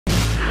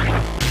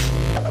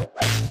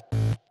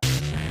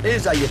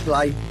Here's how you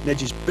play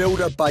Nedge's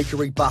Builder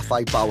Bakery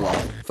Buffet Bowler.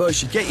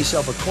 First, you get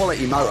yourself a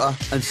quality motor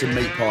and some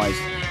meat pies.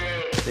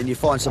 Then you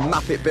find some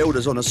Muppet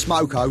builders on a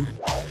smoko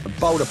and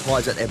bowl the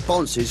pies at their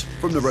bonces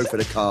from the roof of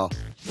the car.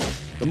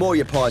 The more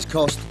your pies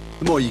cost,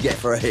 the more you get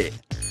for a hit.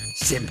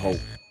 Simple.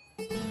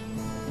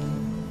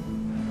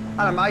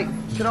 Hello, mate.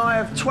 Can I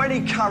have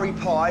 20 curry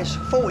pies,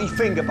 40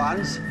 finger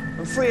buns,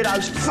 and 3 of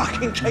those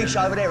fucking quiche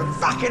over there, and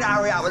fucking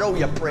hurry up with all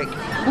you prick.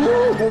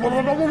 Look,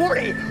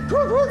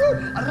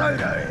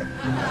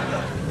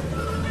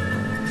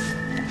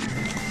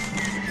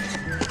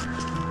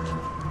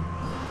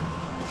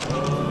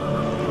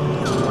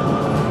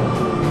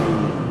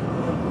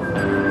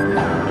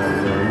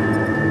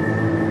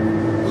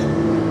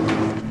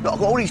 I've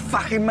got all these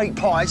fucking meat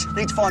pies.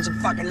 Need to find some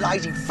fucking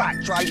lazy, fat,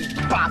 tradie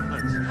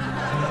bastards.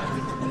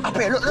 Up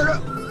here, look, look,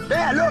 look.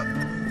 There, look.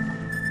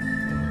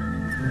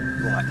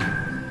 Right,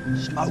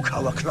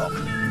 smoko o'clock.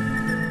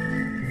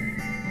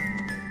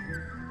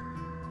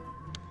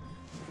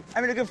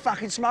 Having a good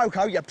fucking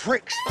smoko, you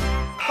pricks.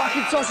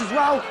 Fucking sausage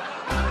roll,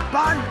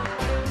 bun,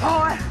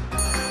 pie,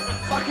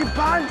 fucking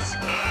buns,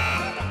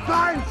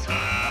 bun.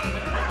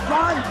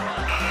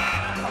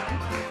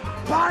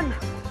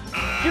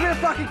 Give me the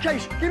fucking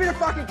quiche, give me the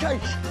fucking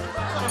quiche.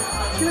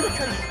 Give me the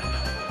quiche.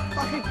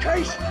 Fucking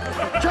quiche,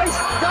 quiche,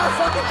 no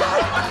fucking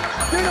quiche.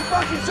 Give me the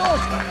fucking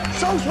sauce.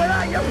 Sauce for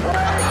that, you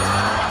prick.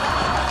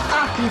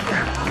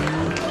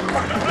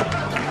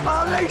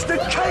 Unleash the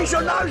quiche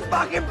on those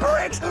fucking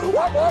pricks.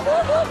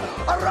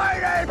 I'm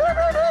raining.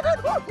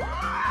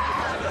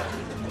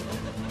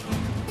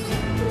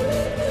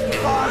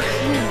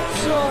 Fucking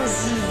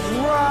sausage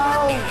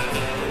roll.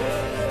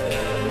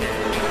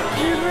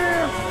 Give me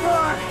a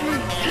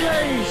fucking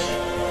quiche.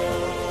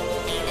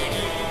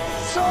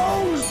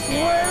 Sauce for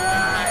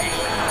that.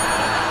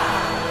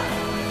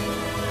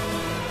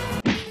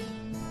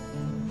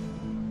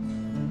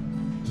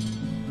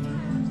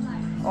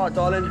 All right,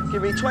 darling,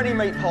 give me 20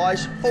 meat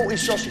pies, 40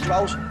 sausage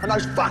rolls, and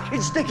those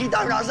fucking sticky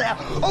donuts there.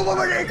 Oh,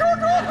 my God.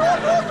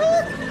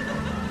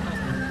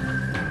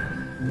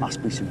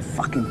 Must be some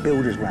fucking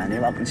builders around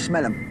here. I can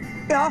smell them.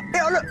 Yeah,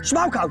 look,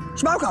 smoko,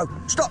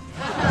 stop.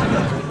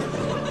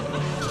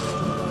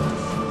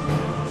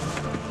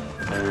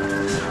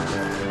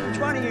 Which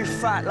one of you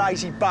fat,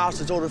 lazy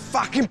bastards ordered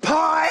fucking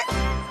pie,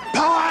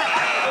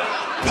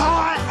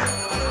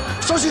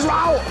 sausage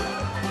roll,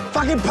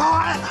 fucking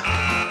pie,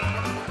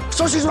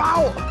 sausage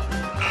roll,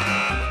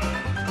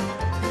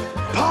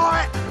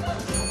 pie.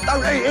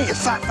 Don't eat, you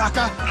fat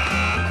fucker.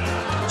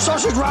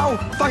 Sausage roll,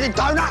 fucking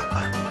donut,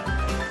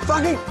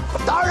 fucking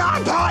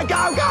donut, pie,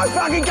 go,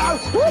 fucking go.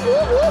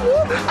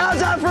 How's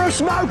that for a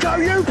smoko,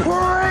 you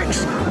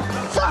pricks?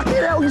 Fucking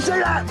hell, you see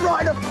that?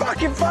 Right in the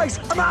fucking face.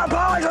 I'm out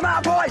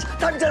of pies.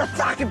 Take me to the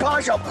fucking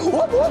pie shop.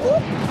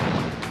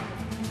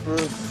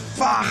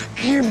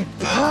 Fucking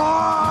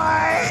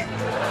pie.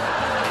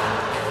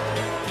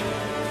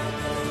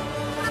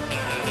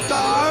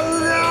 Don't